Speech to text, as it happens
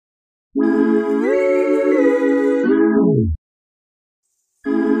Do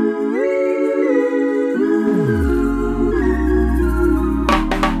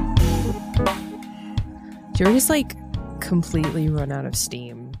you ever just like completely run out of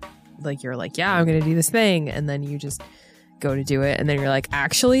steam? Like you're like, yeah, I'm gonna do this thing, and then you just go to do it, and then you're like,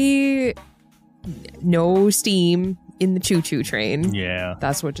 actually, no steam in the choo-choo train. Yeah,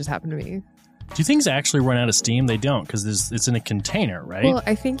 that's what just happened to me. Do things actually run out of steam? They don't, because it's in a container, right? Well,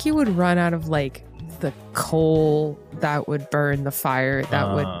 I think you would run out of like the coal that would burn the fire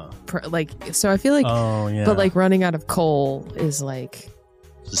that would like. So I feel like, but like running out of coal is like.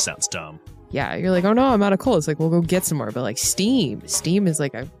 This sounds dumb. Yeah, you're like, oh no, I'm out of coal. It's like, we'll go get some more. But like steam is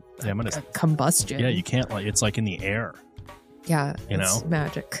like a combustion. Yeah, you can't like it's like in the air. Yeah, it's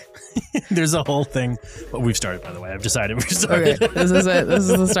magic. There's a whole thing. But we've started, by the way. I've decided we've started. Okay, this is it. This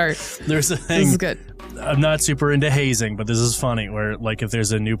is the start. There's a thing. This is good. I'm not super into hazing, but this is funny. Where like if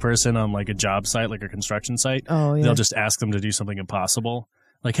there's a new person on like a job site, like a construction site, they'll just ask them to do something impossible.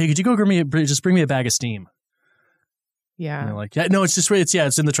 Like, hey, could you go bring me a bag of steam? Yeah. And they're like, yeah, no, it's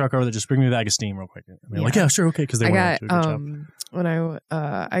in the truck over there. Just bring me a bag of steam real quick. And they're like, yeah, sure, okay, because they want to do a good job. When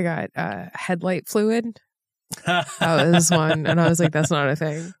I got headlight fluid. That was one, and I was like, that's not a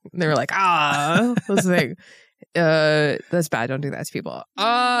thing. And they were like, that's the thing. That's bad. Don't do that to people.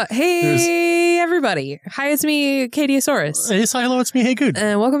 Hey everybody. Hi, it's me, Katiosaurus. Hey, hello, it's me, Hey Good.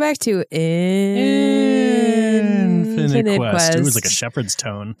 And welcome back to Infinite Quest. It was like a shepherd's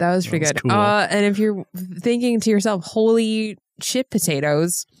tone. That was pretty good. Cool. And if you're thinking to yourself, holy shit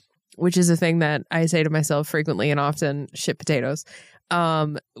potatoes, which is a thing that I say to myself frequently and often, shit potatoes.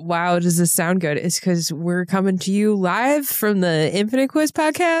 Wow, does this sound good? It's because we're coming to you live from the Infinite Quiz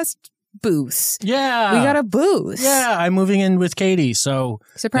podcast booth. Yeah. We got a booth. Yeah, I'm moving in with Katie, so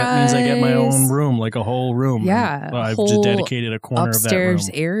surprise. That means I get my own room, like a whole room. Yeah. I've just dedicated a corner of that room. Upstairs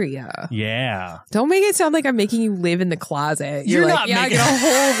area. Yeah. Don't make it sound like I'm making you live in the closet. You're like, I get a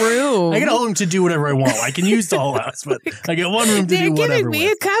whole room. I get a whole room to do whatever I want. I can use the whole house, but I get one room to do whatever. They're giving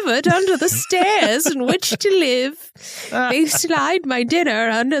me a cupboard under the stairs in which to live. They slide my dinner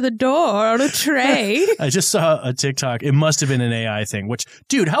under the door on a tray. I just saw a TikTok. It must have been an AI thing, which,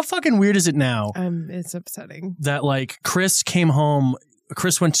 dude, how fucking weird is it now? It's upsetting. That, like, Chris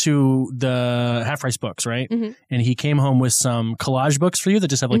went to the Half Price Books, right? Mm-hmm. And he came home with some collage books for you that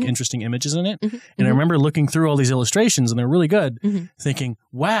just have, like, interesting images in it. Mm-hmm. And I remember looking through all these illustrations, and they're really good, thinking,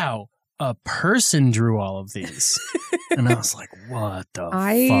 wow, a person drew all of these. And I was like, what the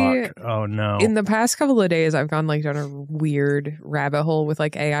fuck? Oh, no. In the past couple of days, I've gone like down a weird rabbit hole with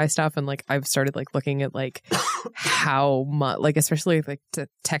like AI stuff. And like I've started like looking at like how much, like especially like the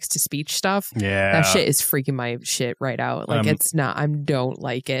text to speech stuff. Yeah. That shit is freaking my shit right out. Like it's not, I don't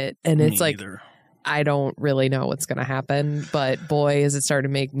like it. And it's like, I don't really know what's going to happen. But boy, is it starting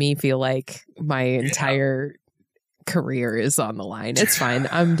to make me feel like my entire career is on the line. It's fine.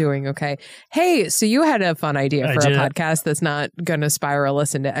 I'm doing okay. Hey, so you had a fun idea for a podcast that's not going to spiral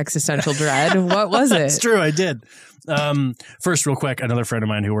us into existential dread. What was it? It's true. I did. First, real quick, another friend of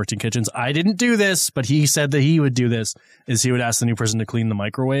mine who worked in kitchens. I didn't do this, but he said that he would do this. Is he would ask the new person to clean the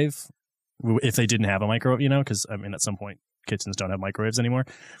microwave if they didn't have a microwave, because I mean, at some point kitchens don't have microwaves anymore.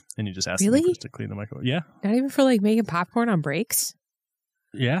 And you just ask the new person to clean the microwave. Yeah. Not even for like making popcorn on breaks?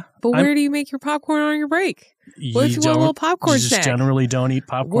 Yeah. But where do you make your popcorn on your break? What if you want a little popcorn snack? You just generally don't eat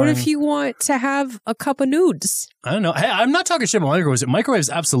popcorn. What if you want to have a cup of nudes? I don't know. Hey, I'm not talking shit about microwaves. Microwaves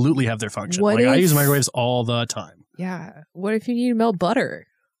absolutely have their function. I use microwaves all the time. Yeah. What if you need to melt butter?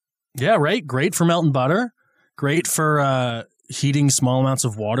 Yeah, right. Great for melting butter. Great for heating small amounts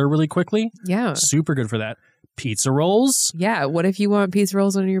of water really quickly. Yeah. Super good for that. Pizza rolls. Yeah. What if you want pizza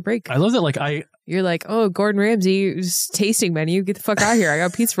rolls on your break? I love that. You're like, oh, Gordon Ramsay's tasting menu. Get the fuck out of here. I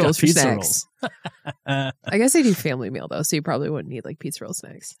got pizza rolls for snacks. I guess they do family meal, though, so you probably wouldn't need like pizza roll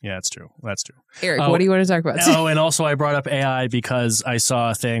snacks. Yeah, that's true. That's true. Eric, what do you want to talk about? And also I brought up AI because I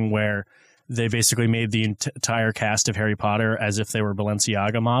saw a thing where they basically made the entire cast of Harry Potter as if they were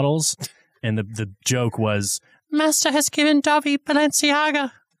Balenciaga models. And the joke was, Master has given Dobby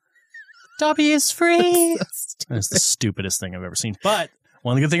Balenciaga. Dobby is free. That's the stupidest thing I've ever seen. But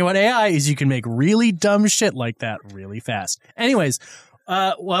one good thing about AI is you can make really dumb shit like that really fast. Anyways,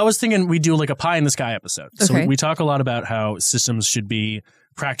 I was thinking we'd do like a pie in the sky episode. So we talk a lot about how systems should be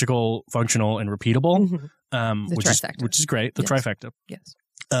practical, functional, and repeatable, which is great. The trifecta. Yes.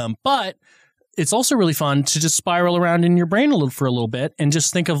 But it's also really fun to just spiral around in your brain for a little bit and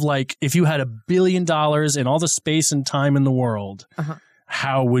just think of like if you had $1 billion and all the space and time in the world,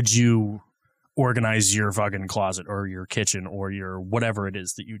 how would you organize your fucking closet or your kitchen or your whatever it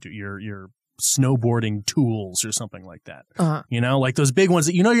is that you do, your snowboarding tools or something like that. You know, like those big ones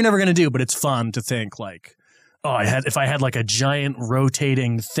that you know you're never going to do, but it's fun to think like, oh, if I had like a giant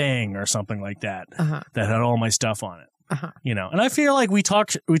rotating thing or something like that that had all my stuff on it. You know, and I feel like we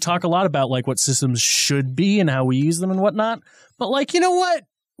talk a lot about like what systems should be and how we use them and whatnot. But like, you know what?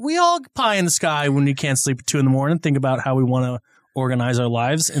 We all pie in the sky when we can't sleep at 2 a.m. think about how we want to organize our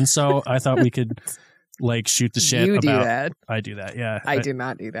lives. And so I thought we could like shoot the shit about. You do that. I do that. Yeah. I do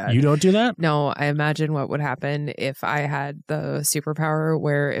not do that. You don't do that? No, I imagine what would happen if I had the superpower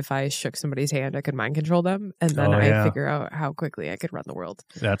where if I shook somebody's hand, I could mind control them. And then I figure out how quickly I could run the world.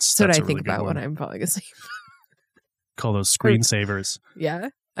 That's what I really think about when I'm falling asleep. Call those screensavers. Yeah.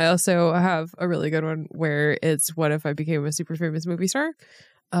 I also have a really good one where it's what if I became a super famous movie star?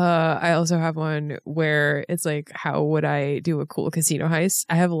 I also have one where it's like, how would I do a cool casino heist?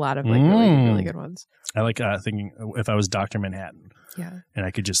 I have a lot of like really good ones. I like thinking if I was Dr. Manhattan. Yeah. And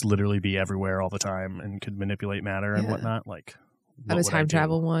I could just literally be everywhere all the time and could manipulate matter and whatnot. Like, I have a time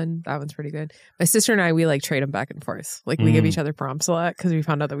travel one. That one's pretty good. My sister and I, we like trade them back and forth. Like we give each other prompts a lot because we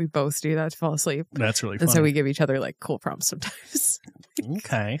found out that we both do that to fall asleep. That's really fun. And so we give each other like cool prompts sometimes.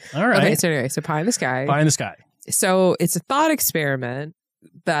 Okay. All right. Okay. So anyway, so pie in the sky. Pie in the sky. So it's a thought experiment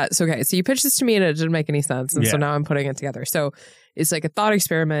so you pitched this to me and it didn't make any sense. And so now I'm putting it together. So it's like a thought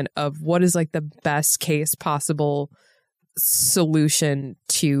experiment of what is like the best case possible solution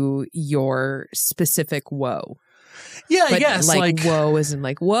to your specific woe. Yeah, but I guess. Like whoa isn't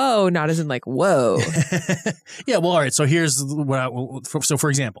like whoa, not as in like whoa. Yeah, well, all right. So here's what so for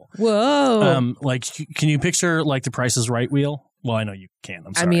example. Whoa. Like, can you picture like the Price is Right wheel? Well, I know you can't.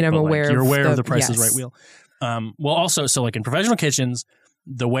 I'm sorry. I mean, I'm aware like, you're aware of the Price yes. is Right wheel. Well, also, so like in professional kitchens,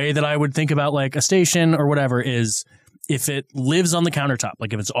 the way that I would think about like a station or whatever is if it lives on the countertop,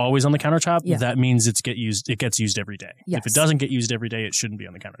 like if it's always on the countertop, that means it gets used every day. Yes. If it doesn't get used every day, it shouldn't be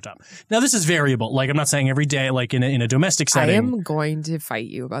on the countertop. Now, this is variable. Like, I'm not saying every day, like in a domestic setting. I am going to fight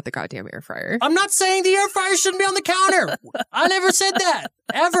you about the goddamn air fryer. I'm not saying the air fryer shouldn't be on the counter. I never said that.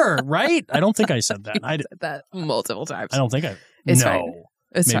 Ever, right? I don't think I said that. I said that multiple times. I don't think I. It's no. fine.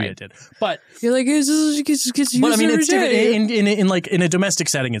 It's Maybe fine. I did, but you're like, it's but I mean, it's in like in a domestic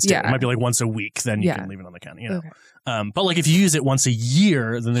setting, it's different. Yeah. It might be like once a week, then you can leave it on the counter. You know, okay. But like if you use it once a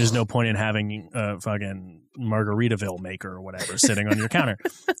year, then there's no point in having a fucking Margaritaville maker or whatever sitting on your counter.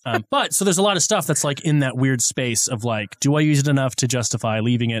 But so there's a lot of stuff that's like in that weird space of like, do I use it enough to justify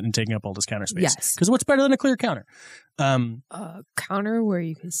leaving it and taking up all this counter space? Yes. Because what's better than a clear counter? A counter where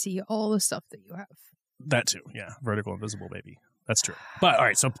you can see all the stuff that you have. That too, yeah. Vertical invisible, baby. That's true. But all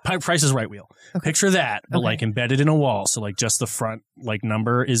right, so Price is Right wheel. Okay. Picture that, but like embedded in a wall. So like just the front like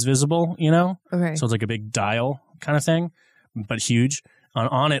number is visible, you know? Okay. So it's like a big dial kind of thing, but huge.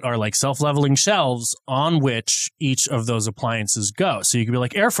 On it are like self-leveling shelves on which each of those appliances go. So you could be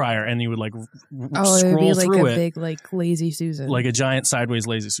like air fryer and you would like scroll like through a big like lazy Susan. Like a giant sideways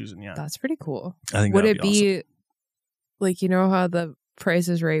lazy Susan, yeah. That's pretty cool. I think would that'd it be like, you know how the Price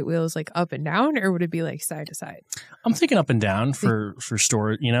is Right wheel is like up and down, or would it be like side to side? I'm thinking up and down for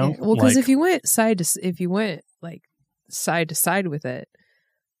store, you know? Yeah. Well, because like, if you went like side to side with it,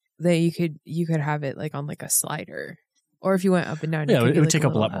 then you could have it like on like a slider. Or if you went up and down, yeah, it would like take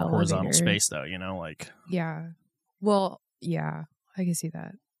up a lot more elevator. horizontal space though, you know, like. Yeah. Well, yeah, I can see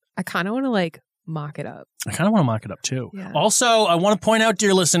that. I kind of want to like mock it up. I kind of want to mock it up too. Yeah. Also, I want to point out,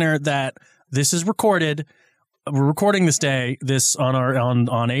 dear listener, that this is recorded. We're recording this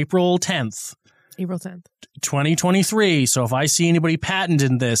on April 10th. April 10th. 2023. So if I see anybody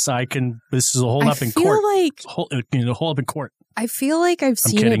patented this, this is a hold up in court. Hold up in court. I feel like I've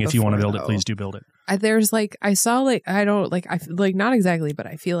seen it. I'm kidding. Before, if you want to build though. it, please do build it. There's like, I saw like, I don't like, I like not exactly, but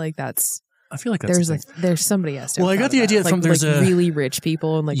I feel like that's there's somebody else. Well, I got the idea from there's like really rich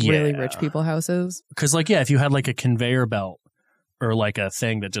people and like really rich people houses. Because like, if you had like a conveyor belt or like a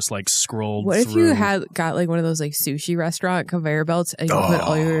thing that just like scrolled What through. if you got like one of those like sushi restaurant conveyor belts and you put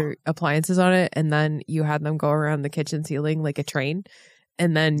all your appliances on it and then you had them go around the kitchen ceiling like a train,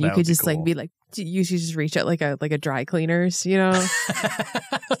 and then you could just like be like, you should just reach out like a dry cleaners, you know?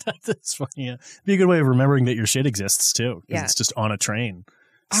 That's funny. Yeah. Be a good way of remembering that your shit exists too. Yeah. It's just on a train.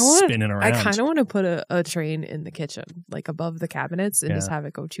 Spinning around. I kind of want to put a train in the kitchen, like above the cabinets, and just have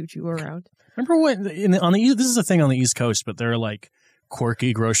it go choo-choo around. Remember what this is a thing on the East Coast, but there are like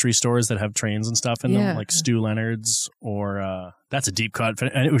quirky grocery stores that have trains and stuff in them, like Stu Leonard's, or that's a deep cut.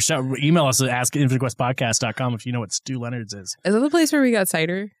 Email us at ask@infinitequestpodcast.com if you know what Stu Leonard's is. Is that the place where we got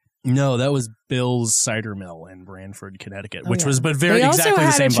cider? No, that was Bill's Cider Mill in Branford, Connecticut, but exactly they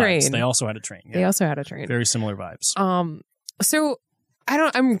the same train. vibes. They also had a train. Yeah. They also had a train. Very similar vibes. So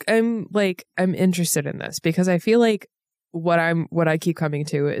I'm interested in this because I feel like what I keep coming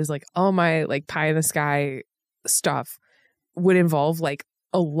to is like all my like pie in the sky stuff would involve like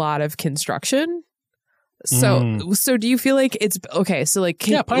a lot of construction. So do you feel like it's okay? So like,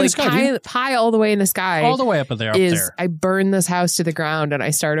 pie in the sky, pie all the way in the sky, all the way up there. I burn this house to the ground and I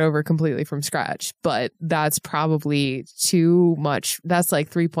start over completely from scratch. But that's probably too much. That's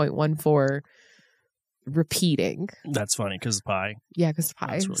like 3.14 repeating. That's funny because pie. Yeah, because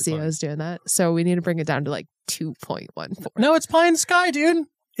pie. Really See, funny. I was doing that. So we need to bring it down to like 2.14. No, it's pie in the sky, dude.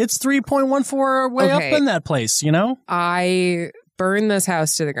 It's 3.14 way up in that place. You know, I burn this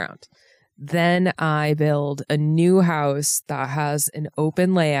house to the ground. Then I build a new house that has an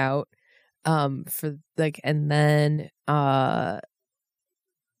open layout, for like, and then I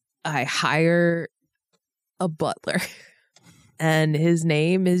hire a butler, and his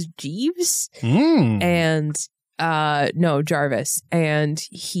name is Jeeves, and no, Jarvis, and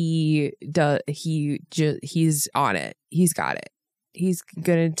he's on it. He's got it. He's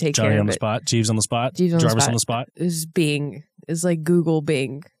gonna take Johnny care on of the it. spot, Jeeves on the spot, Jarvis on the spot. Is like Google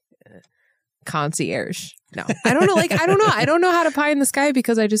Bing. Concierge. No, I don't know. Like, I don't know how to pie in the sky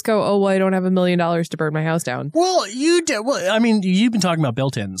because I just go, oh, well, I don't have $1 million to burn my house down. Well, you did. Well, I mean, you've been talking about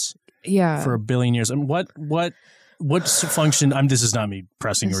built-ins, for a billion years. And what function? This is not me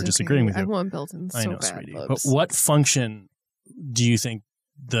pressing or disagreeing with you. I want built-ins. I know, bad, sweetie. folks. But what function do you think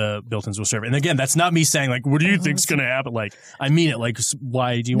the built-ins will serve? And again, that's not me saying like, what do you think's going to happen? Like, I mean it. Like,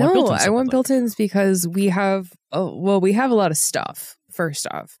 why do you want built-ins? I want built-ins because we have a lot of stuff. First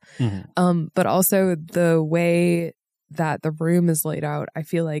off, but also the way that the room is laid out, I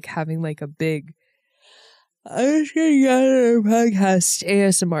feel like having like a big. I'm just getting out of our podcast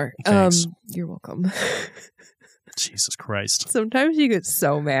ASMR. Thanks. You're welcome. Jesus Christ! Sometimes you get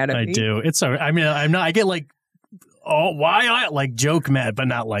so mad at me. I do. It's. I mean, I'm not. I get like, why I like joke mad, but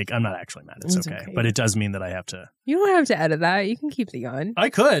not like I'm not actually mad. It's okay. But it does mean that I have to. You don't have to edit that. You can keep the yawn. I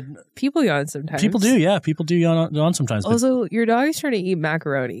could. People yawn sometimes. People do, yeah. People do yawn sometimes. Also, your dog is trying to eat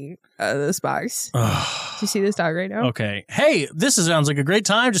macaroni out of this box. Do you see this dog right now? Okay. Hey, this sounds like a great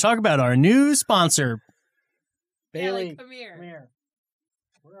time to talk about our new sponsor. Bailey, come here. Come here.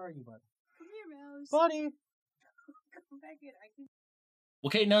 Where are you, bud? Come here, Mouse. Buddy. Come back in.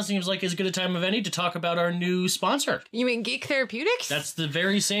 Okay, now seems like as good a time of any to talk about our new sponsor. You mean Geek Therapeutics? That's the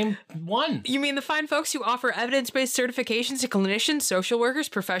very same one. You mean the fine folks who offer evidence-based certifications to clinicians, social workers,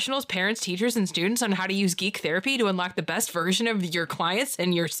 professionals, parents, teachers, and students on how to use geek therapy to unlock the best version of your clients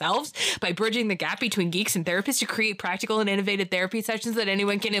and yourselves by bridging the gap between geeks and therapists to create practical and innovative therapy sessions that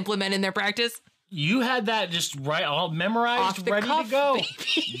anyone can implement in their practice? You had that just right, all memorized, ready cuff, to go.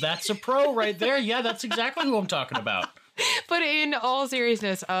 baby. That's a pro right there. Yeah, that's exactly who I'm talking about. But in all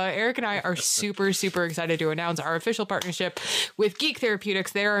seriousness, Eric and I are super, super excited to announce our official partnership with Geek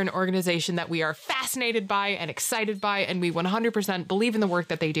Therapeutics. They are an organization that we are fascinated by and excited by, and we 100% believe in the work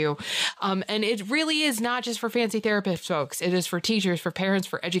that they do. And it really is not just for fancy therapist folks. It is for teachers, for parents,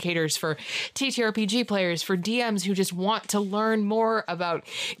 for educators, for TTRPG players, for DMs who just want to learn more about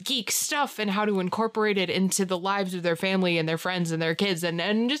geek stuff and how to incorporate it into the lives of their family and their friends and their kids.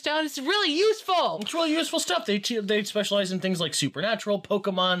 And just it's really useful. It's really useful stuff. They specialize in things like Supernatural,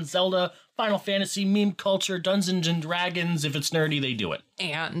 Pokemon, Zelda, Final Fantasy, meme culture, Dungeons and Dragons. If it's nerdy, they do it.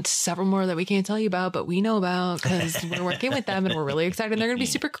 And several more that we can't tell you about, but we know about because we're working with them and we're really excited. And they're going to be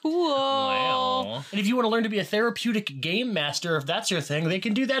super cool. Wow. And if you want to learn to be a therapeutic game master, if that's your thing, they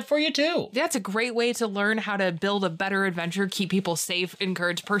can do that for you too. That's a great way to learn how to build a better adventure, keep people safe,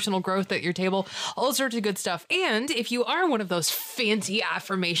 encourage personal growth at your table, all sorts of good stuff. And if you are one of those fancy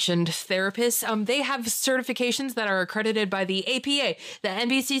affirmation therapists, they have certifications that are accredited by the APA, the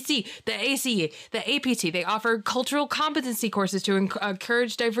NBCC, the ACE, the APT. They offer cultural competency courses to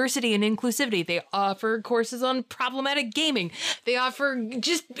encourage diversity and inclusivity. They offer courses on problematic gaming. They offer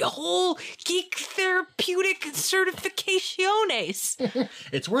just whole geek therapeutic certificaciones.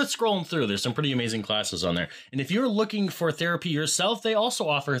 It's worth scrolling through. There's some pretty amazing classes on there. And if you're looking for therapy yourself, they also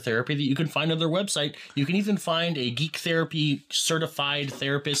offer therapy that you can find on their website. You can even find a geek therapy certified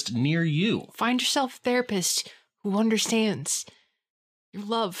therapist near you. Find yourself a therapist who understands your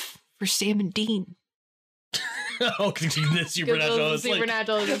love for Sam and Dean. Oh, Supernatural. Supernatural is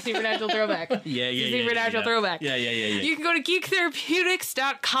a supernatural throwback. Supernatural throwback. Yeah. You can go to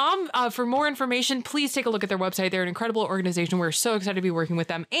geektherapeutics.com for more information. Please take a look at their website. They're an incredible organization. We're so excited to be working with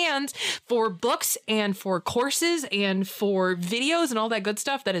them. And for books and for courses and for videos and all that good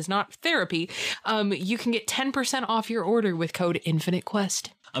stuff that is not therapy, you can get 10% off your order with code InfiniteQuest.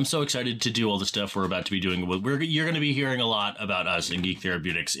 I'm so excited to do all the stuff we're about to be doing. You're going to be hearing a lot about us in Geek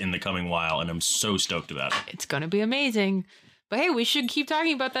Therapeutics in the coming while, and I'm so stoked about it. It's going to be amazing. But hey, we should keep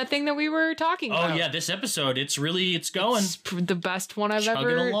talking about that thing that we were talking about. Oh yeah, this episode, it's going. It's the best one I've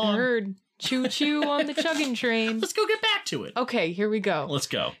ever heard. Choo choo on the chugging train. Let's go get back to it. Okay, here we go. Let's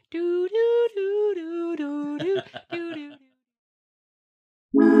go. Do do do do do do do do.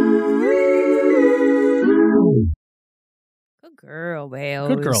 Good girl, Wales.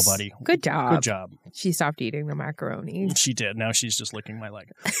 Good girl, buddy. Good job. Good job. She stopped eating the macaroni. She did. Now she's just licking my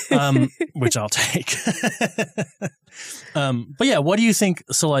leg, which I'll take. But yeah, what do you think?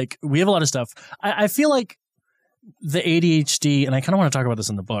 So like, we have a lot of stuff. I feel like the ADHD, and I kind of want to talk about this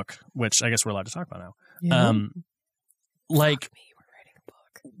in the book, which I guess we're allowed to talk about now. Yeah. Like, Fuck me, we're writing a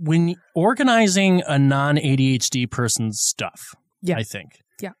book. when organizing a non-ADHD person's stuff, Yeah. I think,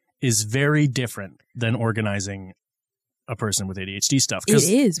 Yeah. is very different than organizing a person with ADHD stuff. It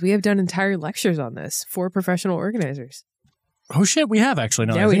is. We have done entire lectures on this for professional organizers. Oh shit, we have actually.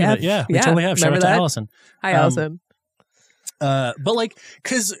 No, Yeah, we have. Yeah, we totally have. Shout out Remember to that? Allison. Hi, Allison. But like,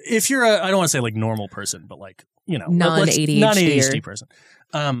 because if you're I don't want to say like normal person, but like, you know, Non-ADHD non-ADHD person,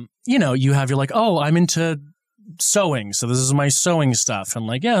 you know, you're like, oh, I'm into sewing, so this is my sewing stuff, and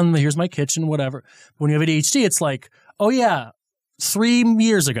like, yeah, and here's my kitchen, whatever. But when you have ADHD, it's like, oh yeah, 3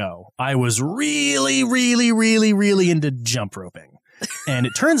 years ago, I was really, really, really, really into jump roping. And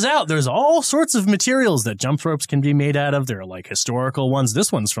it turns out there's all sorts of materials that jump ropes can be made out of. There are like historical ones.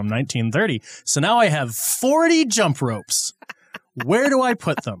 This one's from 1930. So now I have 40 jump ropes. Where do I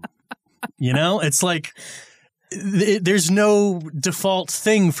put them? You know, it's like there's no default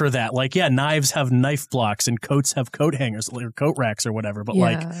thing for that. Like, yeah, knives have knife blocks and coats have coat hangers or coat racks or whatever. But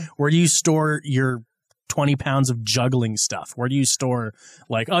like, where do you store your 20 pounds of juggling stuff? Where do you store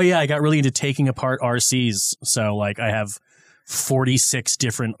like, oh yeah, I got really into taking apart RCs. So like I have 46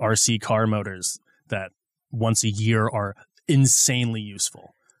 different RC car motors that once a year are insanely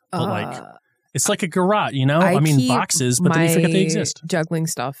useful. But like, it's like a garage, you know? I mean, boxes, but then you forget they exist. Juggling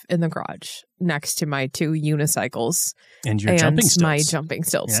stuff in the garage next to my 2 unicycles. And your jumping stilts. My jumping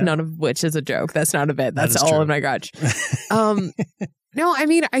stilts, Yeah. none of which is a joke. That's not a bit. That's That is all true. in my garage. No, I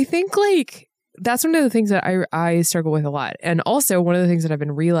mean, I think like that's one of the things that I struggle with a lot. And also one of the things that I've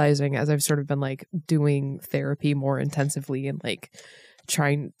been realizing as I've sort of been like doing therapy more intensively and like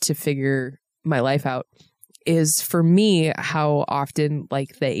trying to figure my life out is for me how often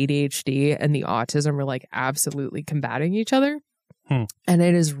like the ADHD and the autism are like absolutely combating each other. And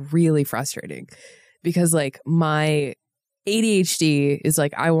it is really frustrating because like my ADHD is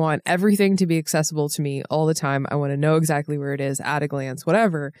like, I want everything to be accessible to me all the time. I want to know exactly where it is at a glance,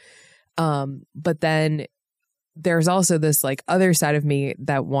 whatever. But then there's also this like other side of me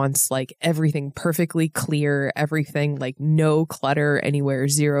that wants like everything perfectly clear, everything like no clutter anywhere,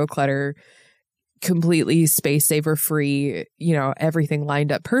 zero clutter, completely space saver free, you know, everything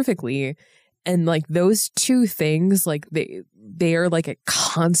lined up perfectly. And like those two things, like they are like a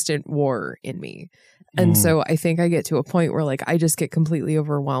constant war in me. And so I think I get to a point where like I just get completely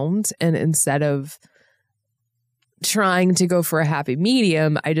overwhelmed. And instead of trying to go for a happy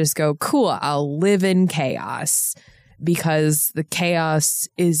medium, I just go, cool, I'll live in chaos because the chaos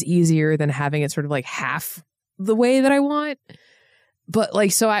is easier than having it sort of like half the way that I want. But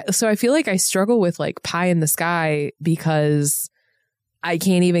like, so I feel like I struggle with like pie in the sky because I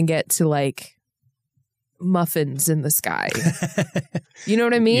can't even get to like muffins in the sky. You know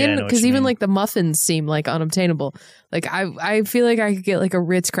what I mean? Because even like the muffins seem like unobtainable. Like I feel like I could get like a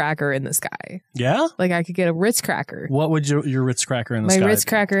Ritz cracker in the sky. Yeah? Like I could get a Ritz cracker. What would your Ritz cracker in the sky My Ritz be?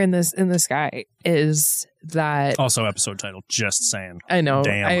 cracker in the sky is that. Also episode title, just saying. I know.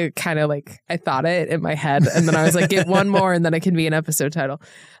 Damn. I kind of like, I thought it in my head and then I was like, get one more and then it can be an episode title.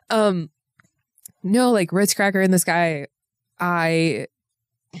 No, like Ritz cracker in the sky. I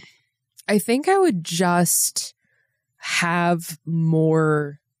think I would just have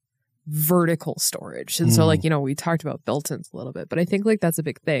more vertical storage. And so like, you know, we talked about built-ins a little bit, but I think like that's a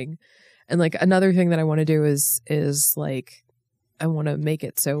big thing. And like another thing that I want to do is like, I want to make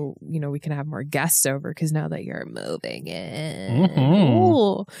it so, you know, we can have more guests over because now that you're moving in,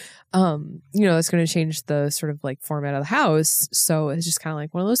 you know, that's going to change the sort of like format of the house. So it's just kind of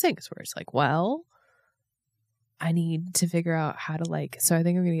like one of those things where it's like, well, I need to figure out how to like, so I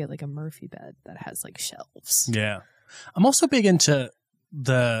think I'm going to get like a Murphy bed that has like shelves. Yeah. I'm also big into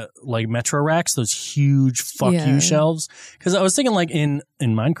the like Metro racks, those huge fuck you shelves. Because I was thinking like in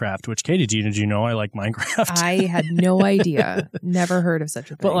Minecraft, which Katie, did you know I like Minecraft? I had no idea. Never heard of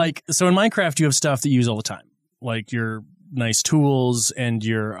such a thing. But like, so in Minecraft, you have stuff that you use all the time. Like your nice tools and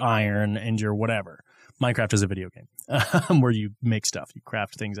your iron and your whatever. Minecraft is a video game where you make stuff, you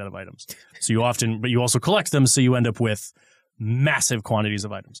craft things out of items. So but you also collect them. So you end up with massive quantities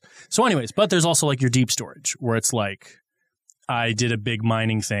of items. So anyways, but there's also like your deep storage where it's like I did a big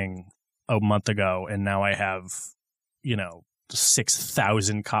mining thing a month ago, and now I have,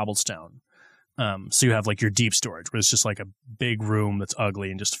 6,000 cobblestone. So you have like your deep storage, where it's just like a big room that's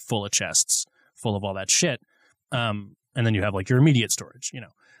ugly and just full of chests, full of all that shit. And then you have like your immediate storage, And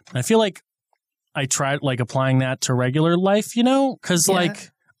I feel like I tried like applying that to regular life, because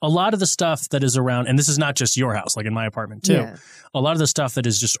like a lot of the stuff that is around, and this is not just your house, like in my apartment too, a lot of the stuff that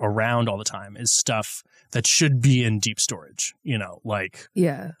is just around all the time is stuff that should be in deep storage, like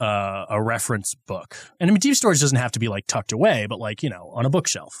a reference book. And I mean, deep storage doesn't have to be like tucked away, but like, on a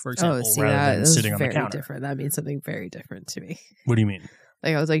bookshelf, for example, rather than sitting on the counter. Different. That means something very different to me. What do you mean?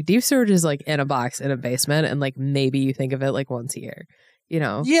 Like, I was like, deep storage is like in a box in a basement, and like maybe you think of it like once a year.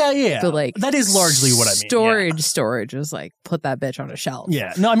 Yeah. But like that is largely what I mean. Storage is like put that bitch on a shelf.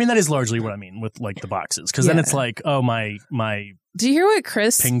 Yeah. No, I mean that is largely what I mean with like the boxes, because then it's like, oh my. Do you hear what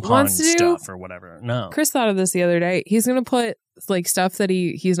Chris ping pong wants to do? Stuff or whatever? No. Chris thought of this the other day. He's gonna put like stuff that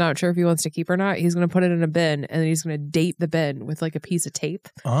he's not sure if he wants to keep or not. He's gonna put it in a bin, and then he's gonna date the bin with like a piece of tape.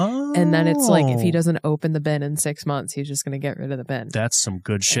 Oh. And then it's like if he doesn't open the bin in 6 months, he's just gonna get rid of the bin. That's some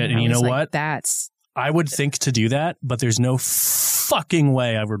good shit. And you know what? I would think to do that, but there's no fucking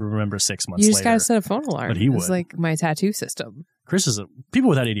way I would remember 6 months later. You just gotta set a phone alarm. But he would. It's like my tattoo system. Chris people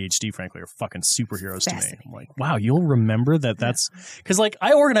without ADHD, frankly, are fucking superheroes to me. I'm like, wow, you'll remember that. That's because like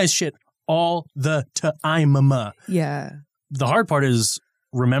I organize shit all the time. Yeah. The hard part is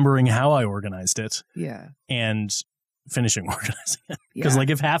remembering how I organized it. Yeah. And finishing organizing it. Because like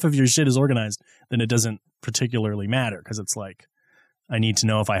if half of your shit is organized, then it doesn't particularly matter, because it's like, I need to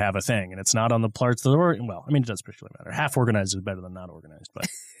know if I have a thing, and it's not on the parts of the well, I mean, it does particularly matter. Half organized is better than not organized, but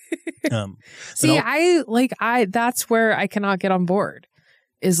see, that's where I cannot get on board,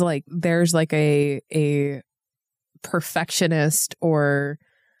 is like there's like a perfectionist or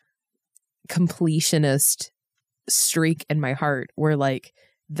completionist streak in my heart where like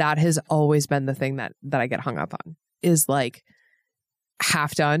that has always been the thing that I get hung up on, is like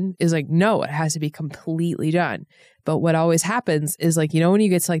half done, is like, no, it has to be completely done. But what always happens is like, when you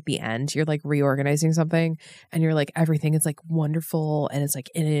get to like the end, you're like reorganizing something and you're like, everything is like wonderful and it's like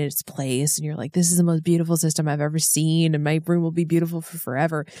in its place. And you're like, this is the most beautiful system I've ever seen. And my room will be beautiful for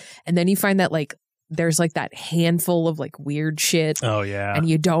forever. And then you find that like, there's like that handful of like weird shit. Oh yeah. And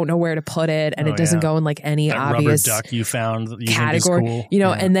you don't know where to put it, and it doesn't go in like any that obvious rubber duck you found that you category.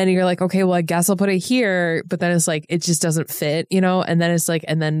 Cool. And then you're like, okay, well, I guess I'll put it here, but then it's like it just doesn't fit, and then it's like,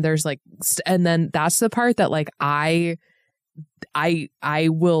 and then there's like, and then that's the part that like I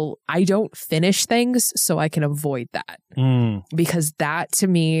don't finish things so I can avoid that. Because that to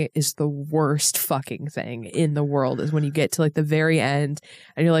me is the worst fucking thing in the world, is when you get to like the very end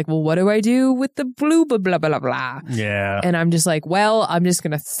and you're like, well, what do I do with the blue blah blah blah blah? Yeah. And I'm just like, well, I'm just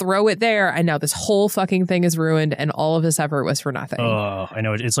gonna throw it there, and now this whole fucking thing is ruined, and all of this effort was for nothing. Oh, I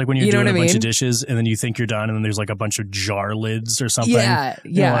know. It's like when you're doing a bunch of dishes and then you think you're done, and then there's like a bunch of jar lids or something. Yeah,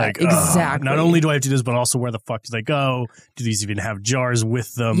 like, exactly. Not only do I have to do this, but also where the fuck do they go? Do these even have jars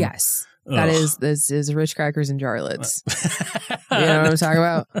with them? Yes. This is Ritz Crackers and jar lids. You know what I'm talking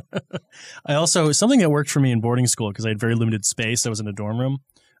about? I also, something that worked for me in boarding school, because I had very limited space. I was in a dorm room,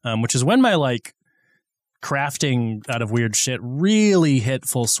 which is when my like crafting out of weird shit really hit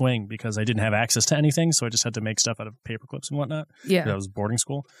full swing, because I didn't have access to anything. So I just had to make stuff out of paper clips and whatnot. Yeah. That was boarding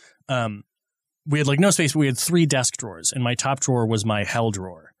school. We had like no space, but we had 3 desk drawers, and my top drawer was my hell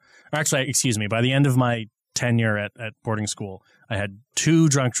drawer. Or actually, excuse me, by the end of my tenure at boarding school, I had 2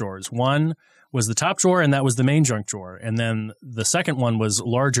 junk drawers. One was the top drawer, and that was the main junk drawer. And then the second one was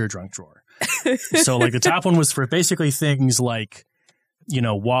larger junk drawer. So like the top one was for basically things like,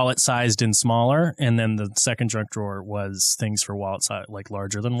 wallet sized and smaller. And then the second junk drawer was things for wallet size, like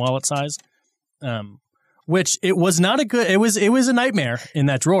larger than wallet size. Which it was not a good, it was a nightmare in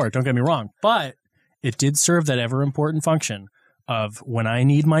that drawer. Don't get me wrong, but it did serve that ever important function of when I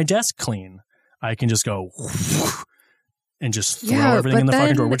need my desk clean, I can just go and just throw everything in the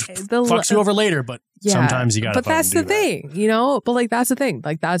fucking drawer, which fucks you over later, but sometimes you gotta. But that's the thing, But like that's the thing.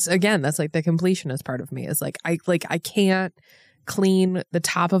 Like that's like the completionist part of me is like I can't clean the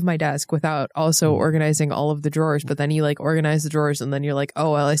top of my desk without also organizing all of the drawers. But then you like organize the drawers, and then you're like,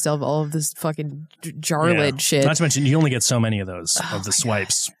 oh well, I still have all of this fucking jar lid shit. Not to mention, you only get so many of those of the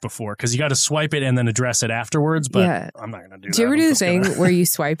swipes before, because you got to swipe it and then address it afterwards. But I'm not gonna do that. Do you ever do the thing where you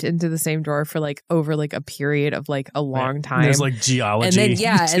swiped into the same drawer for like over like a period of like a long time? There's like geology,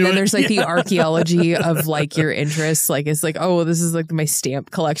 and then there's like the archaeology of like your interests. Like it's like, oh, this is like my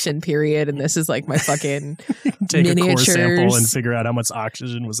stamp collection period, and this is like my fucking take miniatures. A core sample and figure out how much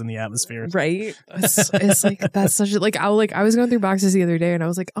oxygen was in the atmosphere. Right. It's like, that's such a, like, I was going through boxes the other day and I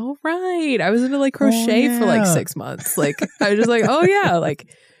was like, oh, right. I was into like crochet for like 6 months. Like, I was just like, oh yeah.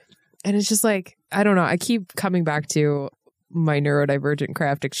 Like, and it's just like, I don't know. I keep coming baback to my neurodivergent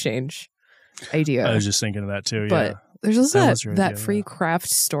craft exchange idea. I was just thinking of that too. But there's also that idea, free craft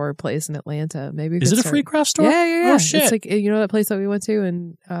store place in Atlanta. Maybe is it a free craft store? Yeah. Oh shit! It's like, you know, that place that we went to,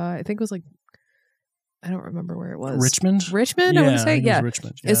 and I think it was like, I don't remember where it was. Richmond. I want to say, yeah.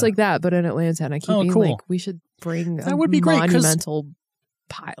 Richmond. Yeah. It's like that, but in Atlanta. And I keep being cool. like, we should bring that would be great, monumental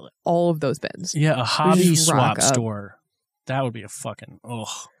pile, all of those bins. Yeah, a hobby swap store. That would be a fucking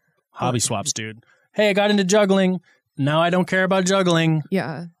hobby swaps, dude. Hey, I got into juggling. Now I don't care about juggling.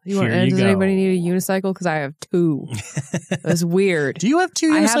 Yeah. Does anybody need a unicycle? Because I have 2. That's weird. Do you have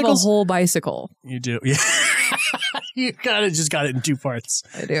 2 unicycles? I have a whole bicycle. You do. Yeah. You got it in 2 parts.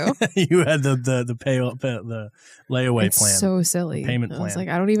 I do. You had the layaway it's plan. So silly. Payment plan. I was like,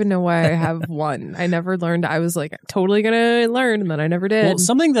 I don't even know why I have one. I never learned. I was like, totally gonna learn, and then I never did. Well,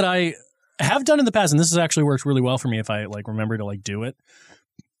 something that I have done in the past, and this has actually worked really well for me if I like remember to like do it.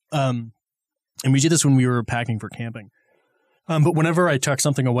 And we did this when we were packing for camping. But whenever I tuck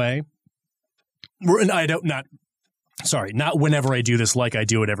something away, not whenever I do this like I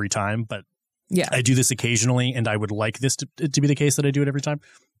do it every time, but yeah, I do this occasionally, and I would like this to be the case that I do it every time.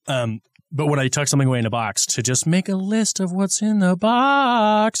 But when I tuck something away in a box, to just make a list of what's in the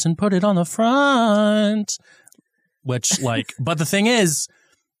box and put it on the front, which like, but the thing is,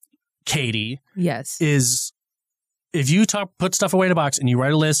 Katie, yes, is if you put stuff away in a box and you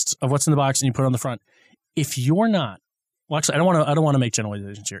write a list of what's in the box and you put it on the front, if you're not, well, actually, I don't want to make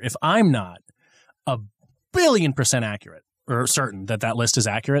generalizations here. If I'm not 1,000,000,000% accurate or certain that list is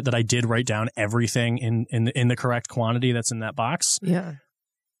accurate, that I did write down everything in the correct quantity that's in that box, yeah,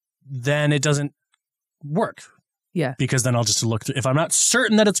 then it doesn't work. Yeah, because then I'll just look through. If I'm not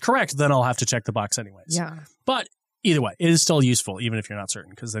certain that it's correct, then I'll have to check the box anyways. Yeah, but either way, it is still useful, even if you're not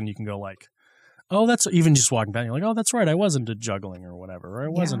certain, because then you can go like, oh, that's even just walking back. You're like, oh, that's right. I was into juggling or whatever, or I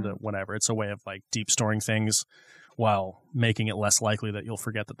was into whatever. It's a way of like deep storing things while making it less likely that you'll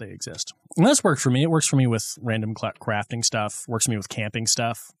forget that they exist. And that's worked for me. It works for me with random crafting stuff. Works for me with camping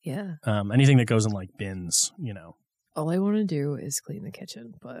stuff. Yeah. Anything that goes in like bins, you know. All I want to do is clean the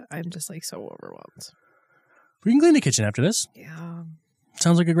kitchen, but I'm just like so overwhelmed. We can clean the kitchen after this. Yeah.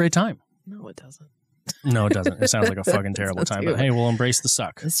 Sounds like a great time. No, it doesn't. No, it doesn't. It sounds like a fucking terrible time. But hey, we'll embrace the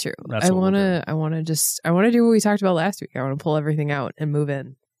suck. That's true. I want to do what we talked about last week. I want to pull everything out and move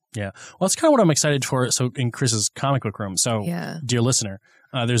in. Yeah. Well, that's kind of what I'm excited for. So in Chris's comic book room. So dear listener,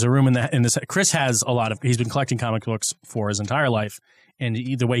 there's a room in this. Chris has he's been collecting comic books for his entire life. And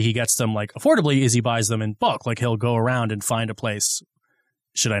the way he gets them like affordably is he buys them in bulk. Like he'll go around and find a place.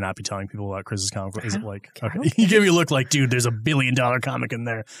 Should I not be telling people about Chris's comic book? Is it like, okay. You give me a look like, dude, there's $1 billion comic in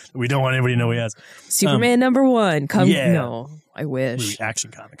there. We don't want anybody to know he has. Superman #1. No, I wish.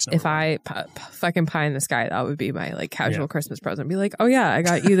 Action Comics. If I fucking pie in the sky, that would be my like casual Christmas present. Be like, oh yeah, I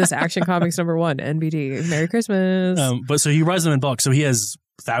got you this Action Comics #1, NBD. Merry Christmas. But so he buys them in bulk. So he has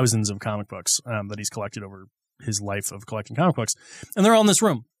thousands of comic books that he's collected over his life of collecting comic books. And they're all in this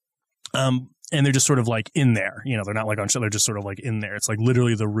room. And they're just sort of like in there, you know, they're not like on show. They're just sort of like in there. It's like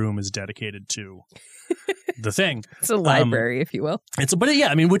literally the room is dedicated to the thing. It's a library, if you will.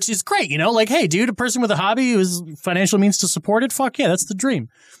 Which is great, you know, like, hey, dude, a person with a hobby who's financial means to support it. Fuck yeah, that's the dream.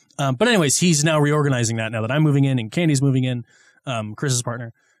 But anyways, he's now reorganizing that now that I'm moving in and Candy's moving in, Chris's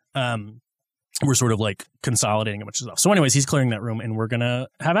partner. We're sort of like consolidating a bunch of stuff. So anyways, he's clearing that room and we're going to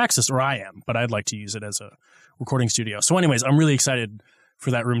have access, or I am, but I'd like to use it as a recording studio. So anyways, I'm really excited for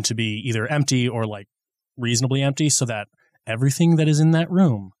that room to be either empty or like reasonably empty so that everything that is in that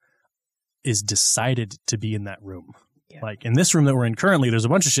room is decided to be in that room. Yeah. Like in this room that we're in currently, there's a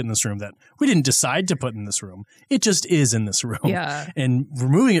bunch of shit in this room that we didn't decide to put in this room. It just is in this room. Yeah. And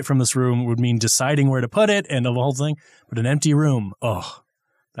removing it from this room would mean deciding where to put it and the whole thing. But an empty room,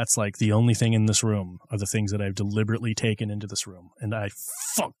 that's like the only thing in this room are the things that I've deliberately taken into this room. And I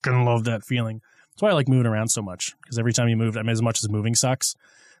fucking love that feeling. That's why I like moving around so much, because every time you move, as much as moving sucks,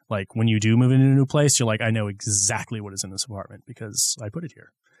 like when you do move into a new place, you're like, I know exactly what is in this apartment because I put it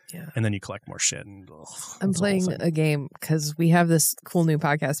here. Yeah. And then you collect more shit. And I'm playing a game because we have this cool new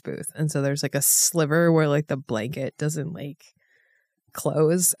podcast booth. And so there's like a sliver where like the blanket doesn't like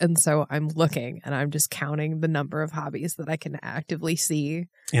close. And so I'm looking and I'm just counting the number of hobbies that I can actively see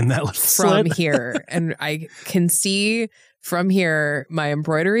in that from here. And I can see from here my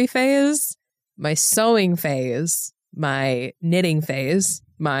embroidery phase, my sewing phase, my knitting phase,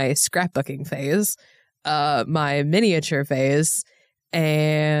 my scrapbooking phase, my miniature phase,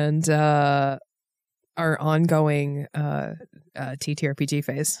 and our ongoing TTRPG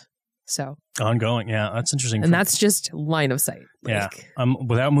phase. So ongoing. Yeah, that's interesting. And that's just line of sight. Yeah.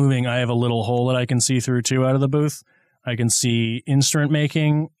 Without moving, I have a little hole that I can see through too out of the booth. I can see instrument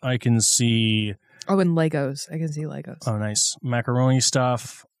making. I can see... Oh, and Legos. I can see Legos. Oh, nice. Macaroni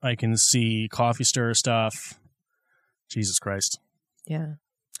stuff. I can see coffee stirrer stuff. Jesus Christ. Yeah.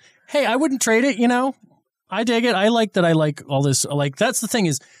 Hey, I wouldn't trade it, I dig it. I like that I like all this. Like, that's the thing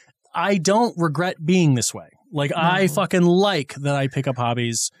is, I don't regret being this way. Like, no. I fucking like that I pick up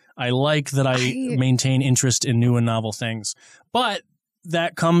hobbies. I like that I maintain interest in new and novel things. But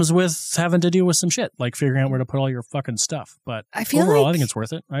that comes with having to deal with some shit, like figuring out where to put all your fucking stuff. But I feel overall, I think it's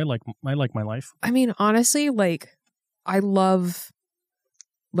worth it. I like my life. I mean, honestly, like, I love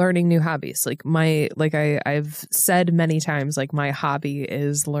learning new hobbies. Like I've said many times, like, my hobby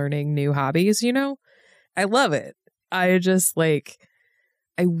is learning new hobbies, I love it. I just I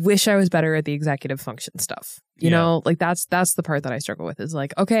wish I was better at the executive function stuff. You know, like that's the part that I struggle with is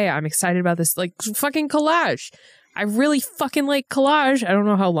like, okay, I'm excited about this, like, fucking collage. I really fucking like collage. I don't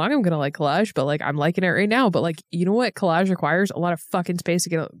know how long I'm going to like collage, but like, I'm liking it right now. But like, you know what? Collage requires a lot of fucking space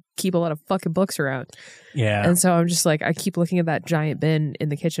to keep a lot of fucking books around. Yeah. And so I'm just like, I keep looking at that giant bin in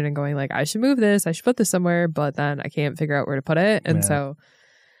the kitchen and going like, I should move this. I should put this somewhere, but then I can't figure out where to put it. And so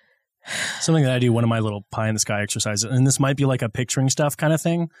something that I do, one of my little pie in the sky exercises, and this might be like a picturing stuff kind of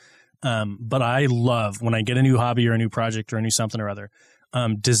thing. But I love when I get a new hobby or a new project or a new something or other,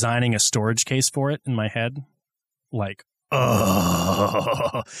 designing a storage case for it in my head. Like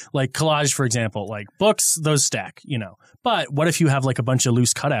collage, for example, like books, those stack, But what if you have like a bunch of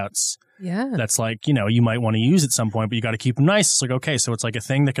loose cutouts? Yeah. That's like, you might want to use at some point, but you got to keep them nice. It's like, okay, so it's like a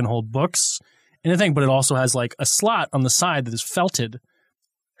thing that can hold books and a thing, but it also has like a slot on the side that is felted,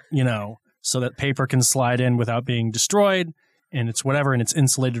 so that paper can slide in without being destroyed. And it's whatever, and it's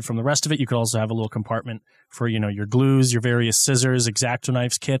insulated from the rest of it. You could also have a little compartment for, your glues, your various scissors, X-Acto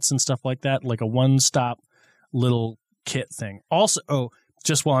knives, kits, and stuff like that, like a one-stop little kit thing. Also,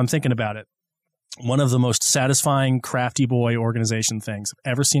 just while I'm thinking about it, one of the most satisfying crafty boy organization things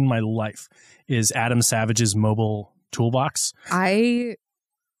I've ever seen in my life is Adam Savage's mobile toolbox. I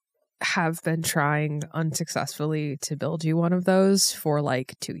have been trying unsuccessfully to build you one of those for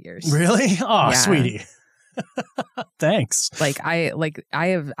like 2 years. Really? Oh, yeah. Sweetie. Thanks. I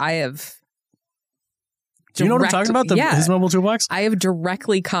have. Do you know what I'm talking about? His mobile toolbox? I have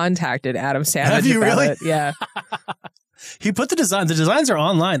directly contacted Adam Savage. Have you really? It. Yeah. He put the design. The designs are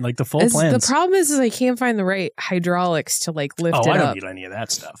online, like the full plans. The problem is I can't find the right hydraulics to like lift it up. Oh, I don't need any of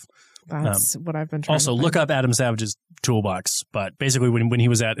that stuff. That's what I've been trying also, look up Adam Savage's toolbox. But basically, when he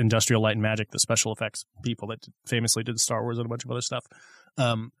was at Industrial Light and Magic, the special effects people that famously did Star Wars and a bunch of other stuff,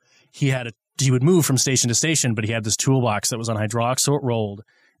 he would move from station to station, but he had this toolbox that was on hydraulics, so it rolled,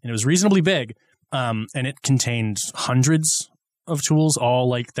 and it was reasonably big. And it contained hundreds of tools, all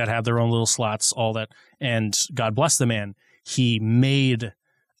like that have their own little slots, all that. And God bless the man, he made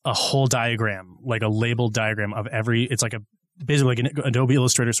a whole diagram, like a labeled diagram of it's like basically like an Adobe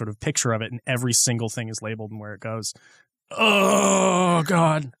Illustrator sort of picture of it, and every single thing is labeled and where it goes. Oh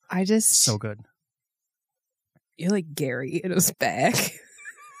God. So good. You're like Gary in his bag.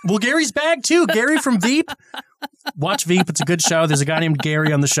 Well, Gary's bag too. Gary from Veep. Watch Veep. It's a good show. There's a guy named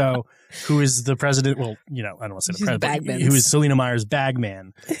Gary on the show who is the president. Well, I don't want to say the president, who is Selena Meyer's bag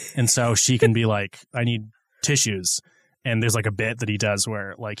man. And so she can be like, I need tissues. And there's like a bit that he does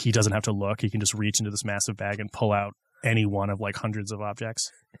where like he doesn't have to look. He can just reach into this massive bag and pull out any one of like hundreds of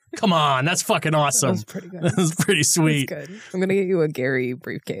objects. Come on. That's fucking awesome. That was pretty good. That was pretty sweet. That's good. I'm going to get you a Gary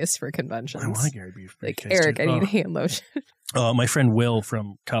briefcase for conventions. I want a Gary briefcase. Like, Eric, I need hand lotion. My friend Will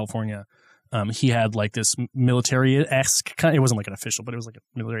from California, he had like this military-esque kind. It wasn't like an official, but it was like a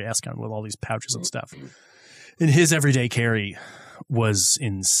military-esque kind with all these pouches and stuff. And his everyday carry was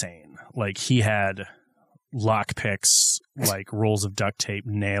insane. Like he had lock picks, like rolls of duct tape,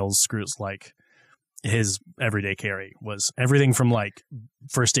 nails, screws. Like his everyday carry was everything from like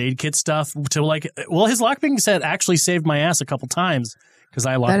first aid kit stuff to like. Well, his lockpicking set actually saved my ass a couple times. Because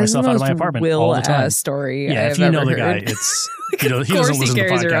I lock myself out of my apartment all the time. Story. Yeah, if you know the guy, it's he doesn't listen to the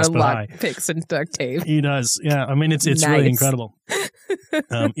podcast, but hi. Picks and duct tape. He does. Yeah, I mean it's nice. Really incredible.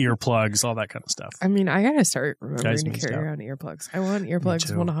 Earplugs, all that kind of stuff. I mean, I gotta start remembering to carry around earplugs. I want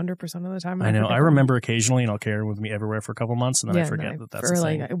earplugs 100% of the time. I know. I remember occasionally, and I'll carry them with me everywhere for a couple months, and then I forget that's the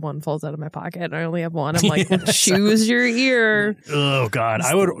thing. Like one falls out of my pocket, and I only have one. I'm like, well, choose your ear. Oh God,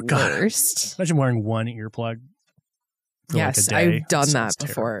 I would. Worst. Imagine wearing one earplug. Yes, I've done that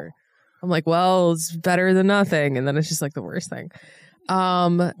before. Terrible. I'm like, well, it's better than nothing. And then it's just like the worst thing.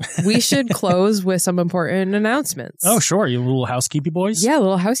 We should close with some important announcements. Oh, sure. You little housekeeping boys? Yeah,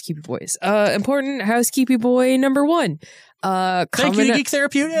 little housekeeping boys. Important housekeeping boy number 1. Thank you, Geek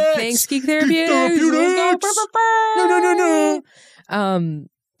Therapeutics. Thanks, Geek Therapeutics. No.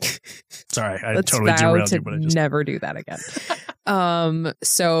 Sorry, I totally derailed you, but I just never do that again.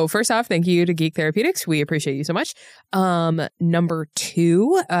 So first off, thank you to Geek Therapeutics. We appreciate you so much. Number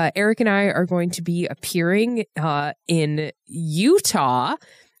 2, Eric and I are going to be appearing in Utah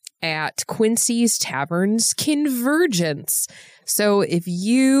at Quincy's Tavern's Convergence. So if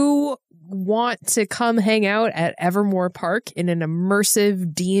you want to come hang out at Evermore Park in an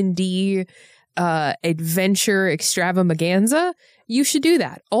immersive D&D adventure extravaganza, you should do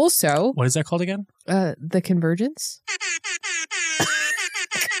that. Also, what is that called again? The Convergence.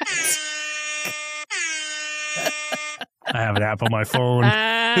 I have an app on my phone.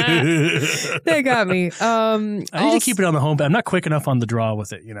 They got me. I need to keep it on the home. I'm not quick enough on the draw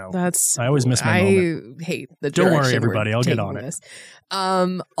with it. I always miss my moment. I hate the. Don't worry, everybody. I'll get on it.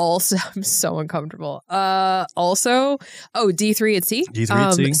 Also, I'm so uncomfortable. D3 at Sea. D3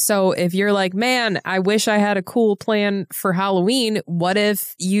 at Sea. So if you're like, man, I wish I had a cool plan for Halloween. What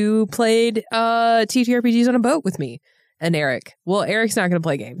if you played TTRPGs on a boat with me? And Eric. Well, Eric's not going to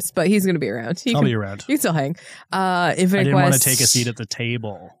play games, but he's going to be around. I'll be around. You can still hang. Infinite I didn't Quest, want to take a seat at the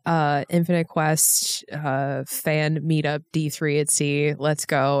table. Infinite Quest fan meetup D3 at Sea. Let's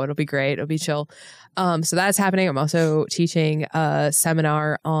go. It'll be great. It'll be chill. So that's happening. I'm also teaching a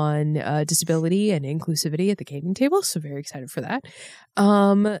seminar on disability and inclusivity at the gaming table. So very excited for that.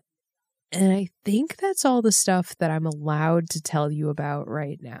 And I think that's all the stuff that I'm allowed to tell you about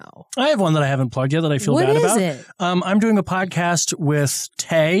right now. I have one that I haven't plugged yet that I feel bad about. What is it? I'm doing a podcast with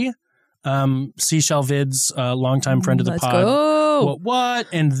Tay, Seashell Vids, longtime friend of the pod. Let's go. What?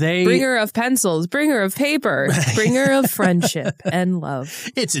 And they... Bringer of pencils, bringer of paper, bringer of friendship and love.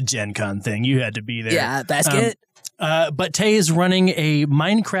 It's a Gen Con thing. You had to be there. Yeah, basket. But Tay is running a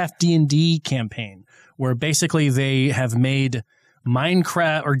Minecraft D&D campaign where basically they have made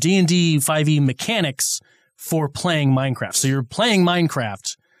Minecraft or D&D 5e mechanics for playing Minecraft. So you're playing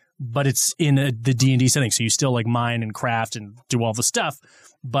Minecraft, but it's in the D&D setting. So you still like mine and craft and do all the stuff,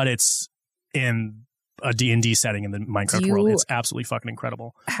 but it's in a D&D setting in the Minecraft world. It's absolutely fucking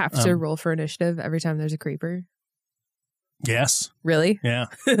incredible. Have to roll for initiative every time there's a creeper? Yes. Really? Yeah.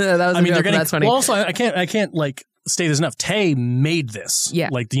 That was a joke, that's funny. Well, also, I can't like say this enough. Tay made this. Yeah.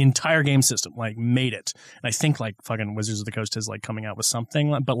 Like the entire game system, like made it. And I think like fucking Wizards of the Coast is like coming out with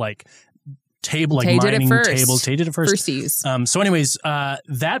something, but like table, like mining tables. Tay did it first. Firsties. So anyways,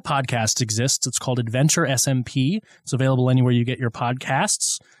 that podcast exists. It's called Adventure SMP. It's available anywhere you get your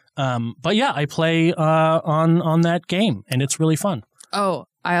podcasts. But yeah, I play on that game and it's really fun. Oh,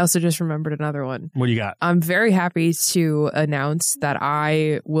 I also just remembered another one. What do you got? I'm very happy to announce that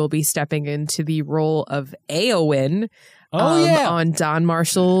I will be stepping into the role of Éowyn on Don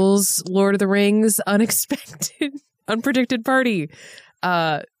Marshall's Lord of the Rings Unpredicted Party.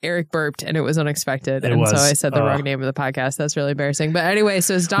 Eric burped and it was unexpected. So I said the wrong name of the podcast. That's really embarrassing. But anyway,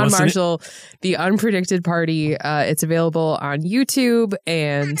 so it's Don Marshall, The Unpredicted Party. It's available on YouTube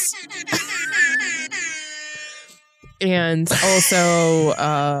and also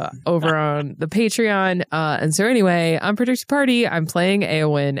over on the Patreon. And so anyway, Unpredicted Party, I'm playing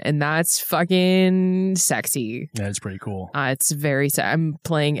Éowyn, and that's fucking sexy. Yeah, it's pretty cool. It's very I'm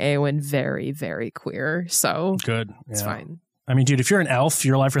playing Éowyn very, very queer. So good. It's fine. I mean, dude, if you're an elf,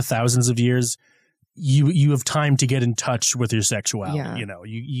 you're alive for thousands of years. You have time to get in touch with your sexuality. Yeah. You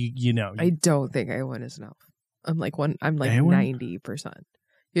know. I don't think Éowyn is an elf. I'm like Éowyn? 90%.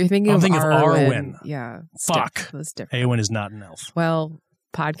 You're thinking of Arwen. Yeah. Fuck. That's different. Éowyn is not an elf. Well,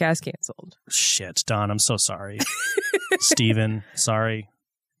 podcast canceled. Shit, Don, I'm so sorry. Steven, sorry.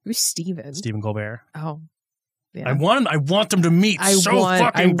 Who's Steven? Stephen Colbert. Oh. Yeah. I want them to meet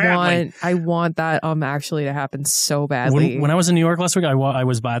fucking badly. I want that actually to happen so badly. When I was in New York last week, I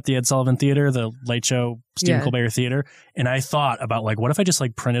was at the Ed Sullivan Theater, the Late Show Stephen Colbert Theater, and I thought about like, what if I just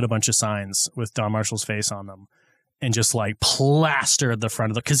like printed a bunch of signs with Don Marshall's face on them and just like plastered the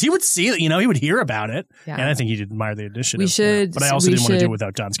front of the, because he would see it, he would hear about it, and I think he'd admire the initiative. But I also didn't want to do it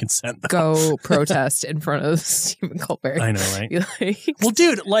without Don's consent. Go protest in front of Stephen Colbert. I know, right? Well,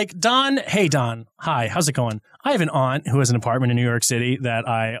 dude, like Don. Hey, Don. Hi, how's it going? I have an aunt who has an apartment in New York City that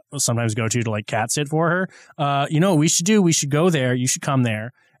I sometimes go to like cat sit for her. What we should do? We should go there. You should come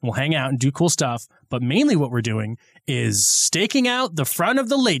there. We'll hang out and do cool stuff. But mainly what we're doing is staking out the front of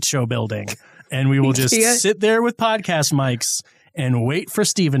the Late Show building. And we will just sit there with podcast mics and wait for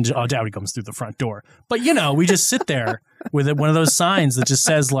Steven to... Oh, Dowdy comes through the front door. But, we just sit there with one of those signs that just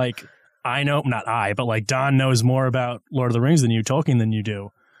says, like, I know... Not I, but, like, Don knows more about Lord of the Rings than you, Tolkien than you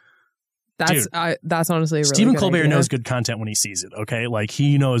do. That's honestly a really Stephen good Colbert idea. knows good content when he sees it, okay? Like,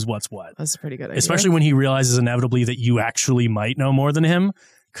 he knows what's what. That's a pretty good idea. Especially when he realizes inevitably that you actually might know more than him.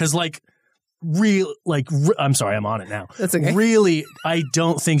 Because, I'm sorry, I'm on it now. That's okay. Really, I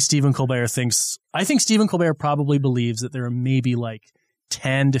don't think Stephen Colbert thinks... I think Stephen Colbert probably believes that there are maybe,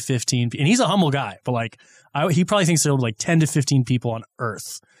 10 to 15... And he's a humble guy, but, he probably thinks there are, 10 to 15 people on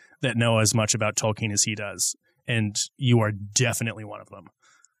Earth that know as much about Tolkien as he does. And you are definitely one of them.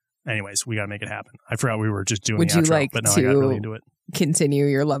 Anyways, we got to make it happen. I forgot we were just doing the outro, but now I got really into it. Continue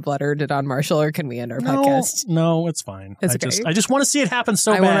your love letter to Don Marshall, or can we end our podcast? No, it's fine. It's okay. I just want to see it happen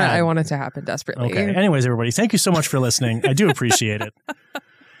so bad. I want it to happen desperately. Okay. Anyways, everybody, thank you so much for listening. I do appreciate it.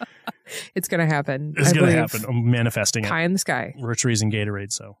 It's going to happen. It's going to happen. I'm manifesting Pie it. in the sky. Mercury's in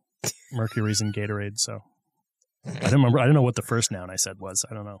Gatorade, so. Mercury's in Gatorade, so. I don't know what the first noun I said was.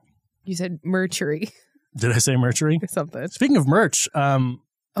 I don't know. You said Mercury. Did I say Mercury? Something. Speaking of merch,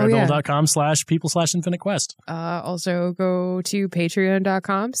 redbubble.com/people/infinitequest. Also go to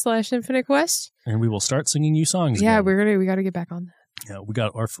patreon.com/infinitequest. And we will start singing you songs. Yeah, again. we got to get back on that. Yeah, we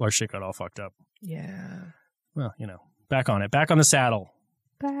got our shit got all fucked up. Yeah. Well, back on it. Back on the saddle.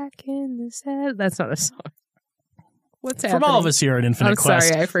 Back in the saddle. That's not a song. What's happening? From all of us here at Infinite Quest.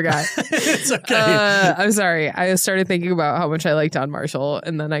 I'm sorry, I forgot. It's okay. I'm sorry. I started thinking about how much I liked Don Marshall,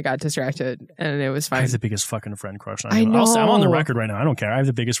 and then I got distracted, and it was fine. I have the biggest fucking friend crush on him. I know. I'm on the record right now. I don't care. I have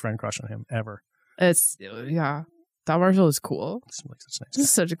the biggest friend crush on him ever. Yeah. Don Marshall is cool.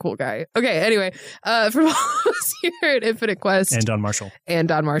 He's such a cool guy. Okay, anyway, from all of us here at Infinite Quest. And Don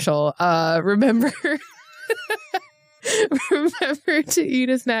Marshall. Remember... Remember to eat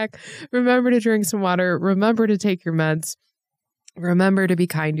a snack. Remember to drink some water. Remember to take your meds. Remember to be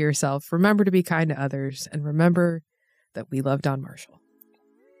kind to yourself. Remember to be kind to others. And remember that we love Don Marshall.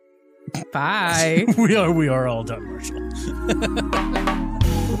 Bye. we are all Don Marshall.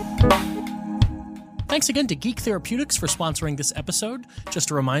 Thanks again to Geek Therapeutics for sponsoring this episode. Just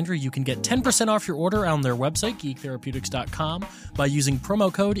a reminder, you can get 10% off your order on their website, geektherapeutics.com, by using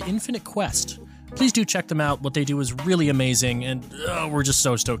promo code InfiniteQuest. Please do check them out. What they do is really amazing, and we're just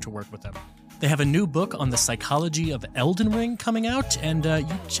so stoked to work with them. They have a new book on the psychology of Elden Ring coming out, and you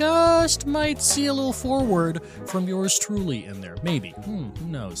just might see a little foreword from yours truly in there. Maybe. Who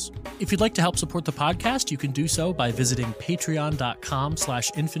knows? If you'd like to help support the podcast, you can do so by visiting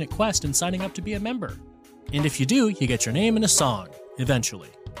patreon.com/infinitequest and signing up to be a member. And if you do, you get your name in a song, eventually.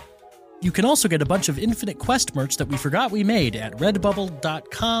 You can also get a bunch of Infinite Quest merch that we forgot we made at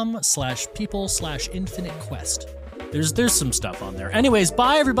redbubble.com/people/infinitequest. There's some stuff on there. Anyways,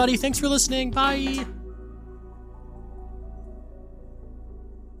 bye everybody. Thanks for listening. Bye.